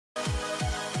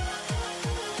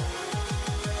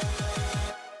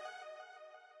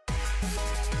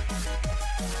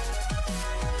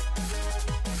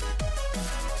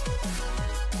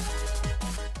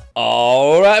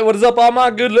Alright, what is up all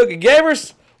my good looking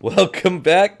gamers? Welcome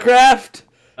back, Craft,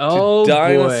 to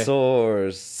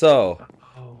Dinosaurs. Boy.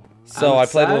 So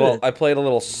I played a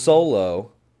little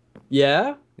solo.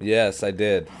 Yeah? Yes, I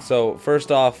did. So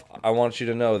first off, I want you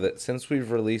to know that since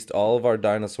we've released all of our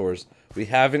dinosaurs, we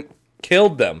haven't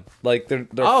killed them. Like they're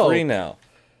free now.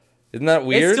 Isn't that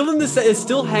weird? It's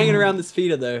still hanging around this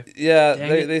feeder though. Yeah,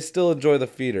 they still enjoy the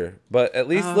feeder. But at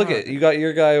least look at you got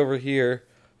your guy over here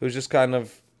who's just kind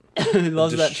of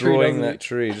loves destroying that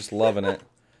tree, just loving it.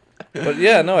 But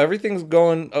yeah, no, everything's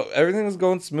going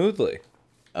smoothly.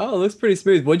 Oh, it looks pretty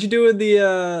smooth. What'd you do with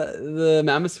the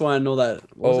mammoth swine and all that?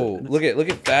 Look at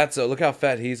Fatso. Look how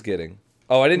fat he's getting.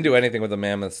 Oh, I didn't do anything with the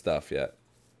mammoth stuff yet.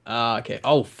 Okay.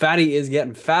 Oh, Fatty is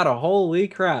getting fatter. Holy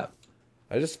crap.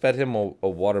 I just fed him a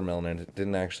watermelon and it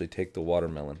didn't actually take the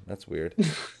watermelon. That's weird.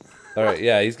 Alright,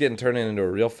 yeah, he's getting turned into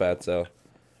a real fatso.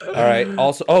 Alright,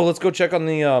 also, let's go check on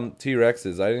the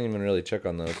T-Rexes. I didn't even really check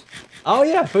on those. Oh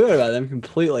yeah, I forgot about them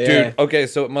completely. Dude, okay,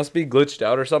 so it must be glitched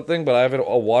out or something, but I have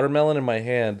a watermelon in my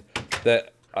hand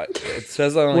that it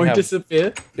says I only won't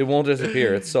disappear? It won't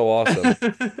disappear. It's so awesome.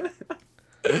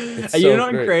 Are you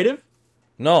not in creative?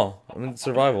 No, I'm in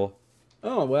survival.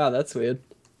 Oh wow, that's weird.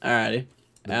 Alrighty.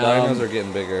 The dinos are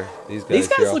getting bigger. These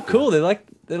guys look cool. They like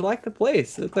the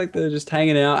place. They look like they're just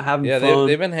hanging out, having fun. Yeah,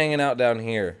 they've been hanging out down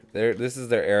here. This is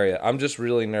their area. I'm just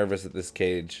really nervous at this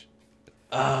cage.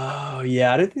 Oh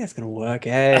yeah, I don't think that's gonna work.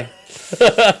 Eh?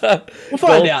 We'll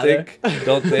find out.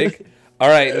 Don't think. All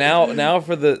right, now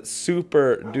for the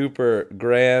super duper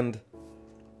grand,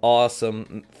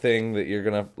 awesome thing that you're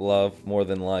gonna love more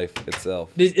than life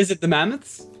itself. Is it the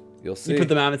mammoths? You'll see. You put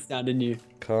the mammoths down, didn't you?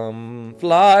 Come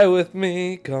fly with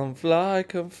me, come fly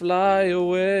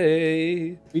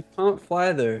away. We can't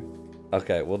fly though.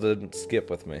 Okay, well then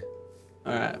skip with me.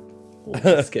 All right,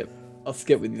 we'll skip. I'll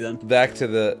skip with you then. Back to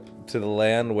the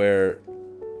land where,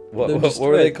 what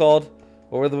were they called?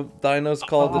 What were the dinos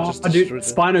called that just destroyed?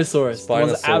 Spinosaurus. The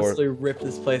ones that absolutely ripped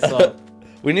this place up.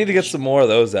 We need to get some more of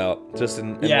those out, just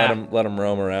and let them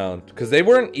roam around, because they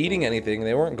weren't eating anything.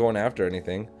 They weren't going after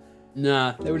anything.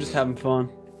 Nah, they were just having fun.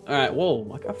 All right,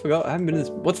 whoa, I forgot. I haven't been in this.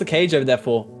 What's the cage over there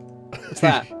for? What's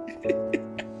that? Are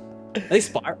they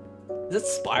Spyro? Is that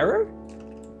Spyro?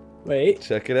 Wait.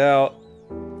 Check it out.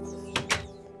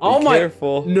 Be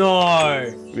careful.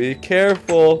 No. Be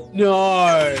careful.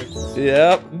 No.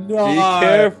 Yep. No. Be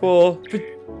careful.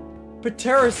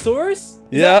 Pterosaurus?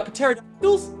 Yep.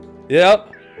 Pterodactyls?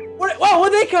 Yep. Wow,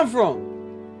 where'd they come from?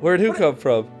 Where'd who come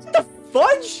from? What the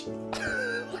fudge?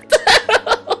 What the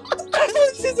hell?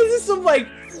 This is some like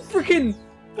freaking.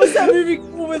 What's that movie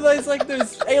called with like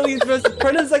those aliens versus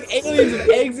predators? Like aliens with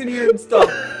eggs in here and stuff.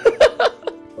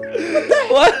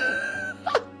 What?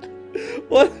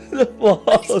 What in the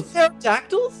balls?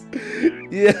 Pterodactyls?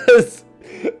 Yes.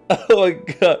 Oh my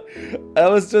god. That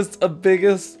was a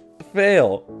biggest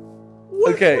fail.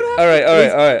 What, okay. What all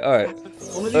right.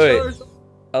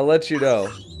 I'll let you know.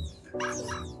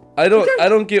 I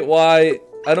don't get why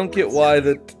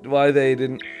they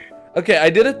didn't. Okay, I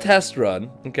did a test run.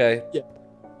 Okay. Yeah.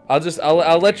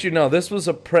 I'll let you know. This was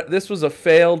a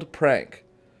failed prank.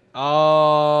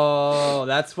 Oh,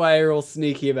 that's why you're all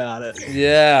sneaky about it.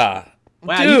 Yeah.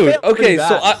 Wow, dude. Okay,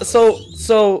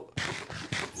 so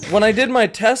when I did my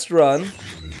test run,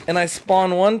 and I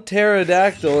spawned one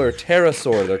pterodactyl or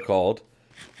pterosaur, they're called,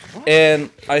 and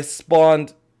I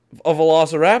spawned a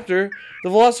velociraptor. The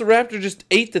velociraptor just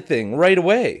ate the thing right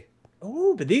away.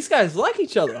 Oh, but these guys like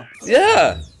each other.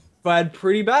 Yeah. But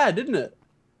pretty bad, didn't it?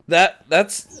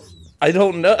 That's I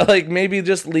don't know. Like maybe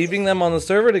just leaving them on the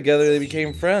server together, they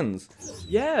became friends.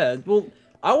 Yeah. Well,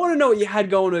 I want to know what you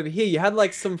had going over here. You had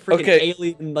like some freaking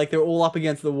alien, like they're all up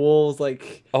against the walls,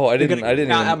 like. Oh, I didn't even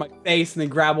out my face and then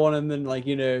grab one and then like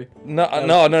No.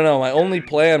 My only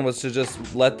plan was to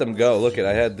just let them go. Look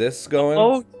I had this going.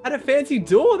 Oh, you had a fancy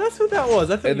door. That's what that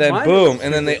was. I thought. And then boom,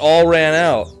 and then they all ran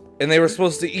out, and they were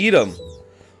supposed to eat them.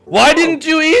 Why didn't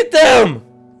you eat them?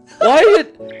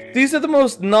 These are the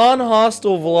most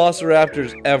non-hostile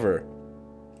velociraptors ever.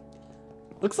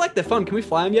 Looks like they're fun. Can we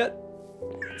fly them yet?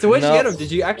 So where'd you get them?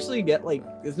 Did you actually get like?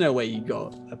 There's no way you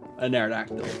got a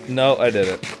pterodactyl. No, I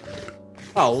didn't.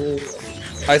 Oh. Well,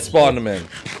 I spawned them in.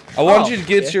 I want you to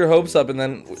get your hopes up, and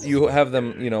then you have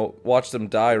them, watch them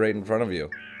die right in front of you.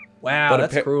 Wow,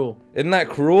 that's cruel. Isn't that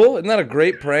cruel? Isn't that a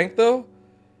great prank, though?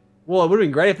 Well, it would have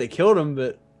been great if they killed him,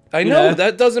 but. I know,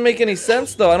 that doesn't make any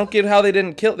sense, though. I don't get how they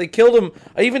didn't kill. They killed him.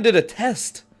 I even did a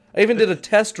test. I even did a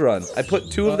test run. I put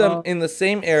two of them in the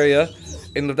same area,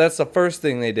 and that's the first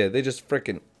thing they did. They just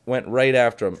frickin' went right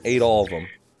after him, ate all of them.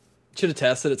 Should have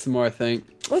tested it some more, I think.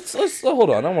 Let's hold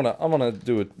on. I wanna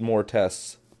do more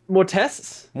tests. More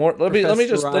tests. More. Let me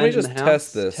just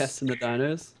test this. Testing the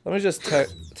dinos. Let me just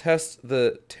test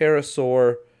the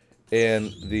pterosaur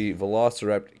and the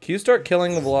velociraptor. Can you start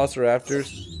killing the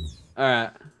velociraptors? All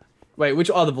right. Wait, which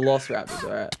are the velociraptors? All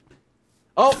right.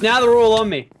 Oh, now they're all on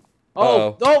me.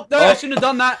 Oh, no, I shouldn't have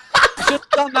done that. I shouldn't have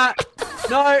done that.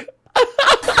 No.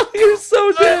 You're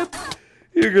so dead.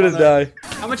 You're gonna die.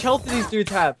 How much health do these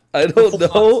dudes have? I don't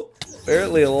know.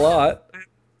 Apparently a lot.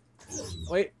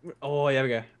 Wait. Oh, there we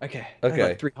go. Okay. Okay.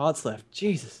 Like 3 hearts left.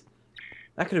 Jesus.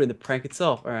 That could have been the prank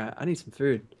itself. All right. I need some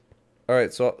food. All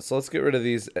right. So let's get rid of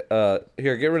these.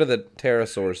 Here, get rid of the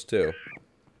pterosaurs too.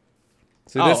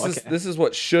 So this is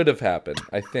what should have happened,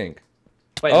 I think.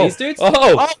 Wait, these dudes?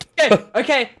 Oh. Okay.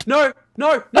 Okay. No.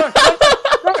 No. No. No.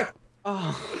 No.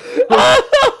 Oh.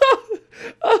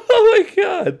 Oh my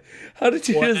God! How did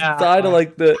you just die to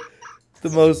like the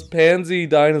most pansy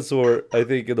dinosaur I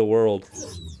think in the world?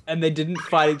 And they didn't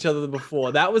fight each other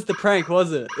before. That was the prank,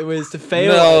 wasn't it? It was to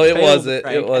fail. No, it wasn't.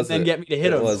 It wasn't. And then get me to hit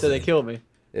them, so they kill me.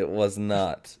 It was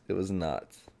not. It was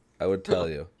not. I would tell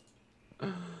you.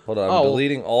 Hold on, I'm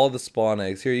deleting all the spawn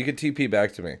eggs. Here, you can TP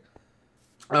back to me.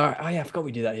 Alright, oh yeah, I forgot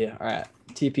we do that here. Alright,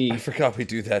 TP. I forgot we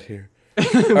do that here.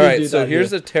 Alright, so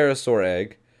here's a pterosaur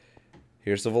egg.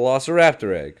 Here's the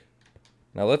velociraptor egg.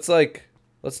 Now let's do a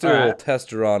little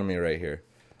testosteronomy right here.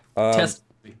 Test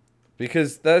me.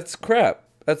 Because that's crap.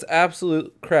 That's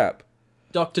absolute crap.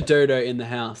 Dr. Dodo in the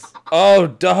house. Oh,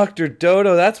 Dr.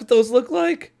 Dodo, that's what those look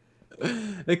like?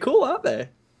 They're cool, aren't they?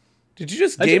 Did you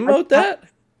just game mode that?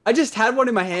 I just had one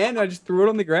in my hand, I just threw it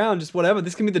on the ground, just whatever.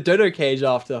 This can be the Dodo cage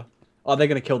after. Oh, they're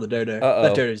gonna kill the Dodo.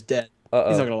 That Dodo's dead.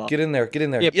 He's not gonna lie. Get in there, get in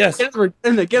there. Yeah, yes! Get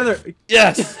in there, get in there.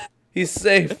 Yes! He's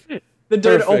safe. The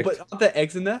Dodo, Perfect. but aren't there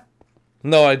eggs in there?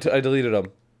 No, I deleted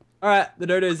them. Alright, the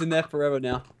Dodo's in there forever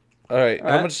now. Alright,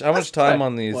 how much time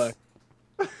on these?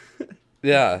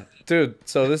 Yeah, dude,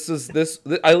 so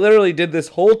I literally did this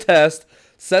whole test,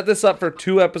 set this up for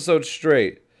 2 episodes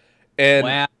straight. And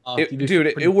wow.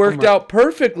 It worked out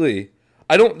perfectly.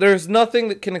 There's nothing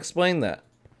that can explain that.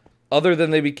 Other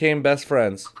than they became best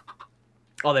friends.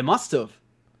 Oh, they must have.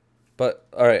 But,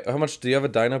 alright, how much, do you have a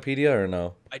Dinopedia or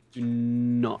no? I do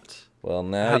not. Well,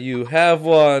 now you have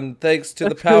one, thanks to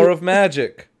the power of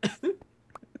magic.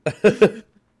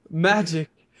 Magic.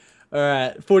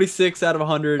 Alright, 46 out of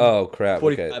 100. Oh, crap,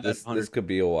 okay, this could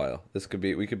be a while.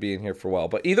 We could be in here for a while.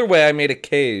 But either way, I made a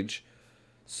cage,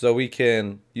 so we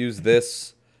can use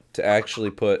this to actually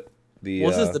put the...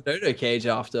 What's the Dodo cage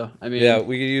after? I mean... Yeah,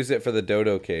 we could use it for the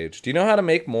Dodo cage. Do you know how to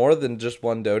make more than just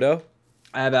one Dodo?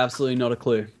 I have absolutely not a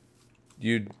clue.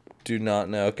 You do not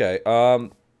know. Okay.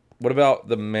 What about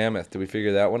the mammoth? Did we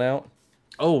figure that one out?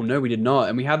 Oh, no, we did not.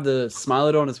 And we have the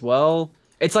Smilodon as well.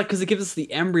 It's like, because it gives us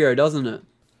the embryo, doesn't it?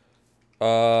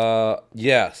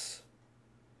 Yes.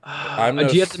 Do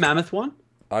you have the mammoth one?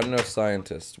 I'm no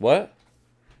scientist. What?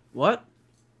 What?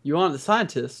 You aren't the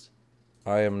scientist?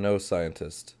 I am no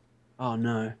scientist. Oh,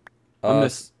 no.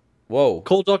 Whoa.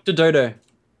 Call Dr. Dodo.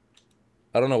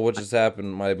 I don't know what just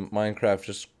happened. My Minecraft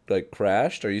just, like,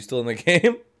 crashed. Are you still in the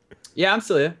game? Yeah, I'm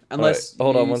still here. Unless... Right,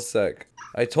 hold on one sec.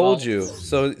 I told you.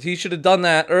 So he should have done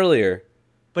that earlier.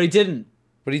 But he didn't.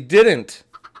 But he didn't.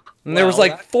 And there was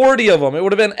like 40 of them. It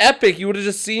would have been epic. You would have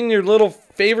just seen your little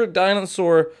favorite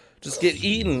dinosaur just get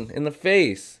eaten in the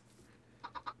face.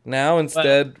 Now,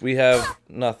 instead, we have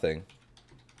nothing.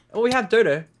 Oh, we have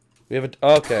Dodo. We have a...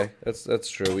 Okay, that's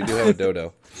true. We do have a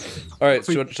Dodo. Alright,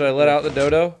 should I let out the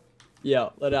Dodo? Yeah,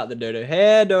 let out the Dodo.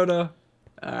 Hey, Dodo.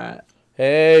 Alright.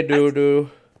 Hey,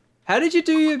 Dodo. How did you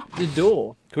do your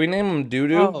door? Can we name him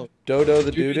Doodoo? Oh. Dodo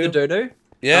the Doodoo? The Dodo?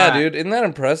 Yeah, dude. Isn't that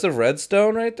impressive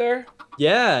redstone right there?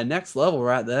 Yeah, next level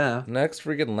right there. Next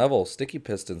freaking level. Sticky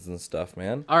pistons and stuff,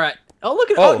 man. Alright. Oh,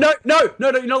 look at... Oh, no,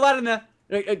 you're not allowed in there.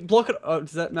 Block it. Oh,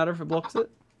 does that matter if it blocks it?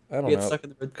 I don't know. Stuck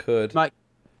in the red... Could. Mike.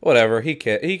 Whatever. He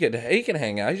can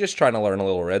hang out. He's just trying to learn a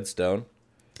little redstone.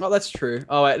 Oh, that's true.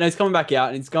 Oh, wait. No, he's coming back out,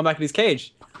 and he's gone back in his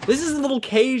cage. This is a little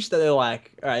cage that they're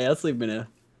like. Alright, yeah, let's leave him in here.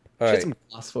 Get some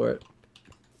glass for it.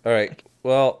 Alright.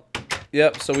 Well,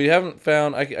 yep. So we haven't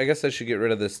found... I guess I should get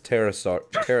rid of this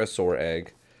pterosaur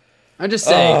egg. I'm just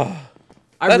saying.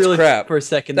 I really crap. For a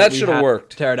second that should have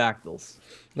worked. Pterodactyls.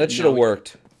 That should have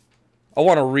worked. I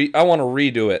want to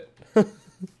redo it.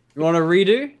 You want to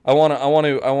redo? I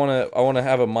want to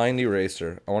have a mind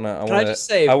eraser. Can I just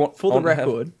say, for the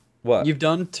record, what? You've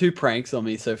done 2 pranks on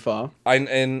me so far. And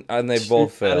they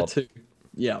both failed. Out of 2.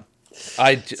 Yeah.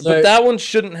 But that one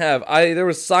shouldn't have. There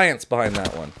was science behind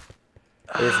that one.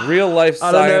 There's real life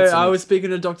science. I don't know. I was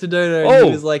speaking to Dr. Dodo, and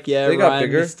he was like, "Yeah,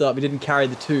 Ryan messed up. He didn't carry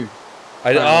the 2."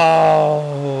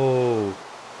 Oh,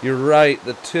 you're right.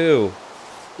 The 2.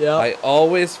 Yeah. I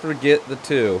always forget the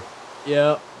 2.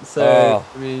 Yeah. So Oh.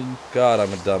 I mean, God,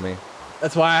 I'm a dummy.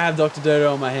 that's why I have Dr.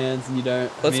 Dodo on my hands and you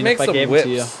don't. Let's make some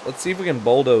whips. Let's see if we can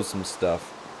bulldoze some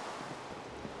stuff.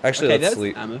 Actually, Okay, let's that's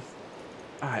sleep. mammoth.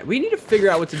 All right, we need to figure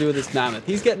out what to do with this mammoth.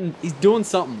 He's doing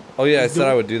something. Oh yeah, I He's said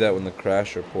I would do that when the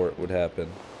crash report would happen.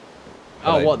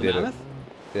 Oh, what, the mammoth?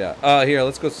 Yeah. Here,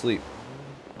 let's go sleep.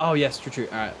 Oh yes, true.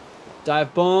 All right,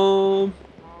 dive bomb.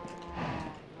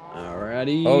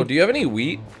 Alrighty. Oh, do you have any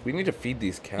wheat? We need to feed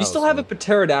these cows. You still have a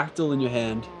pterodactyl in your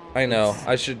hand. I know.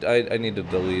 I need to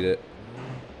delete it.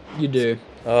 You do.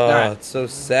 Oh, right. It's so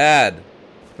sad.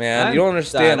 Man, you don't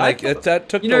understand. Like, that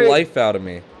took the life out of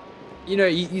me. You know,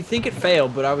 you think it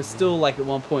failed, but I was still, like, at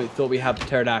one point thought we had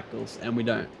pterodactyls, and we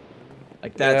don't.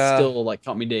 Like, that's still, like,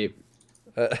 cut me deep.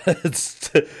 It's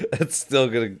still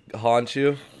gonna haunt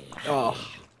you? Oh,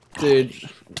 dude.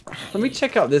 Let me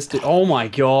check out this dude. Oh my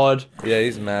god. Yeah,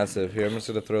 he's massive. Here, I'm just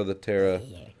gonna throw the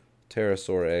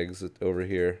pterosaur eggs over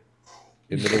here.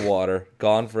 Into the water.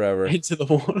 Gone forever. Into the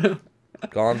water.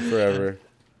 Gone forever.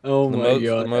 Oh my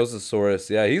god. The Mosasaurus.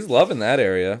 Yeah, he's loving that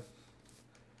area.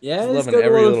 Yeah, he's loving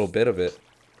every little bit of it.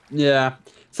 Yeah.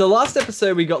 So last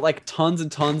episode we got like tons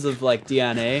and tons of like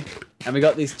DNA, and we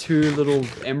got these 2 little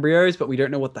embryos, but we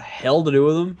don't know what the hell to do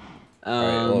with them.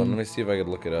 Alright, well, let me see if I can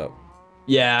look it up.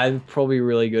 Yeah, probably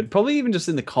really good. Probably even just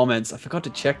in the comments. I forgot to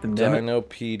check them, damn it.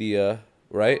 Dinopedia,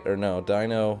 right? Or no,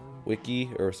 Dino Wiki,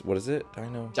 or what is it?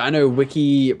 Dino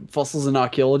Wiki, fossils and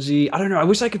archaeology. I don't know. I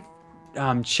wish I could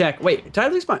check. Wait, did I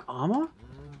lose my armor?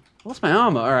 I lost my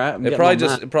armor. All right. It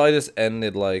probably just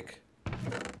ended like,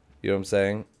 you know what I'm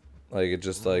saying? Like it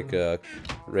just like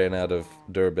ran out of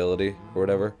durability or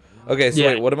whatever. Okay, so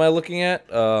wait, what am I looking at?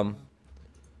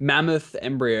 Mammoth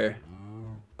embryo.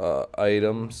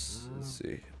 Items. Let's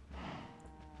see.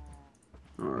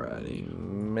 Alrighty.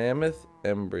 Mammoth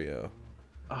embryo.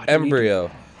 Oh,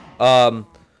 embryo. Oh,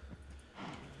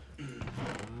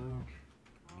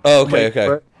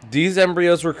 okay. These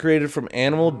embryos were created from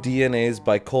animal DNAs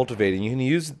by cultivating. You can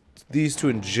use these to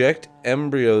inject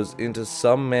embryos into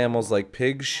some mammals like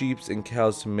pigs, sheep, and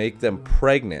cows to make them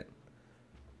pregnant.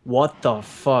 What the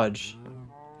fudge?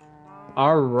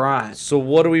 Alright. So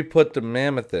what do we put the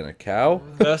mammoth in? A cow?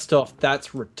 First off, that's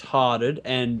retarded,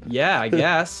 and yeah, I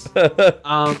guess.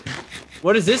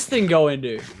 What does this thing go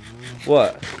into?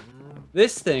 What?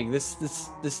 This thing, the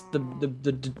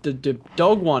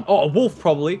dog one. Oh, a wolf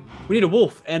probably. We need a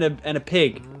wolf and a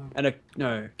pig and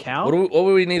a cow. What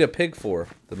would we need a pig for?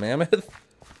 The mammoth?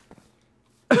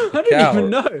 I don't even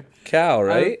know. Cow,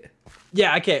 right?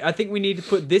 Yeah. Okay. I think we need to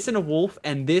put this in a wolf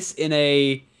and this in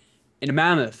a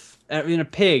mammoth, in a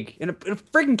pig, in a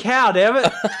freaking cow. Damn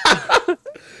it!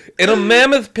 In a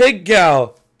mammoth pig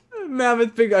cow.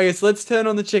 Mammoth pig. Okay, so let's turn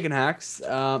on the chicken hacks.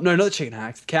 No, not the chicken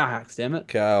hacks. The cow hacks. Damn it.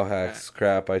 Cow hacks.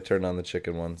 Crap. I turned on the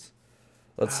chicken ones.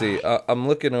 Let's see. I'm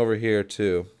looking over here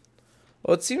too.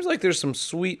 Well, it seems like there's some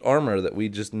sweet armor that we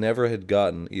just never had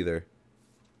gotten either.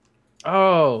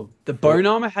 Oh, the bone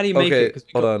armor. How do you make it?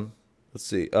 Hold on. Let's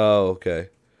see. Oh, okay.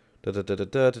 No,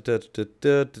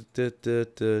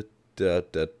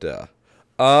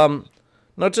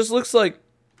 it just looks like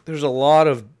there's a lot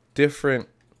of different,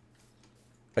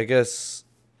 I guess,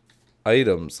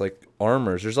 items, like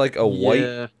armors. There's like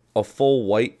a full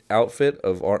white outfit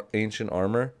of ancient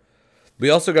armor. We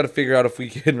also got to figure out if we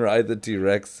can ride the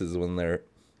T-Rexes when they're...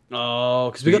 Oh,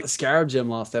 because we got the Scarab Gem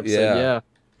last episode, yeah.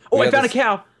 Oh, I found a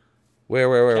cow! Where?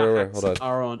 Hold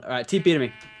on. Alright, TP to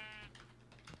me.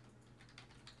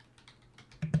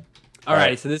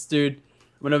 Alright, so this dude,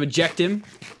 I'm gonna eject him.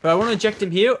 But I want to eject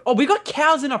him here. Oh, we got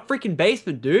cows in our freaking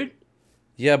basement, dude.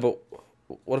 Yeah, but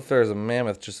what if there's a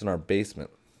mammoth just in our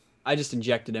basement? I just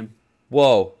injected him.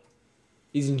 Whoa.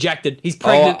 He's injected. He's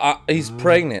pregnant. Oh, he's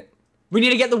pregnant. We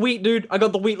need to get the wheat, dude. I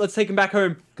got the wheat. Let's take him back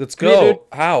home. Let's go. Here,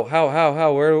 how?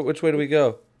 Which way do we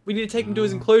go? We need to take him to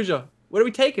his enclosure. Where do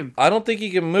we take him? I don't think he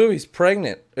can move. He's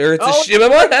pregnant. Or it's a she.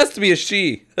 It has to be a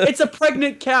she. It's a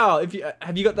pregnant cow.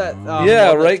 Have you got that?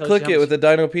 Yeah, right-click it with the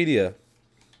Dinopedia.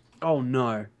 Oh,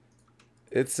 no.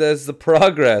 It says the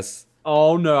progress.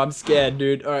 Oh, no. I'm scared,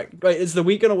 dude. All right. Wait, is the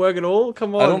wheat going to work at all?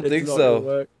 Come on. I don't think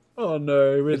so. Oh,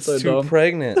 no. We're so dumb. It's too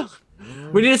pregnant.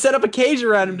 We need to set up a cage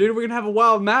around him, dude. We're going to have a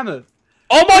wild mammoth.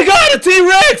 Oh my god, a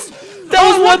T-Rex! That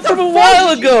was one from a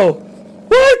while ago!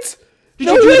 What? Did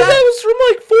you do that? That was from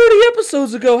like 40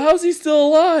 episodes ago. How's he still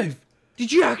alive?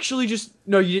 Did you actually just...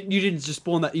 No, you didn't just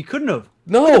spawn that. You couldn't have.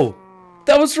 No.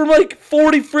 That was from like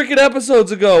 40 freaking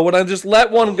episodes ago when I just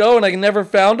let one go and I never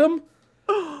found him?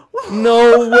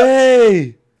 No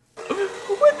way!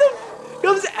 What the...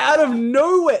 Comes out of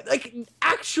nowhere. Like,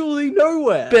 actually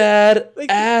nowhere. Bad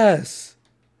ass.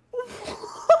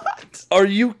 What? Are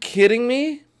you kidding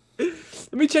me?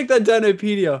 Let me check that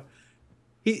Dinopedia.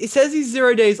 It says he's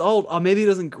 0 days old. Oh, maybe he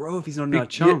doesn't grow if he's not in our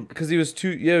chunk. Because he was too.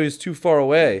 Yeah, he was too far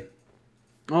away.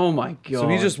 Oh my god. So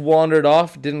he just wandered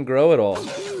off, didn't grow at all.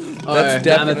 That's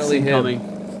definitely him.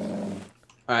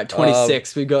 Alright,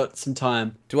 26. We got some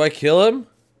time. Do I kill him?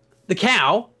 The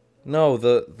cow? No,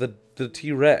 the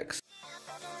T-Rex.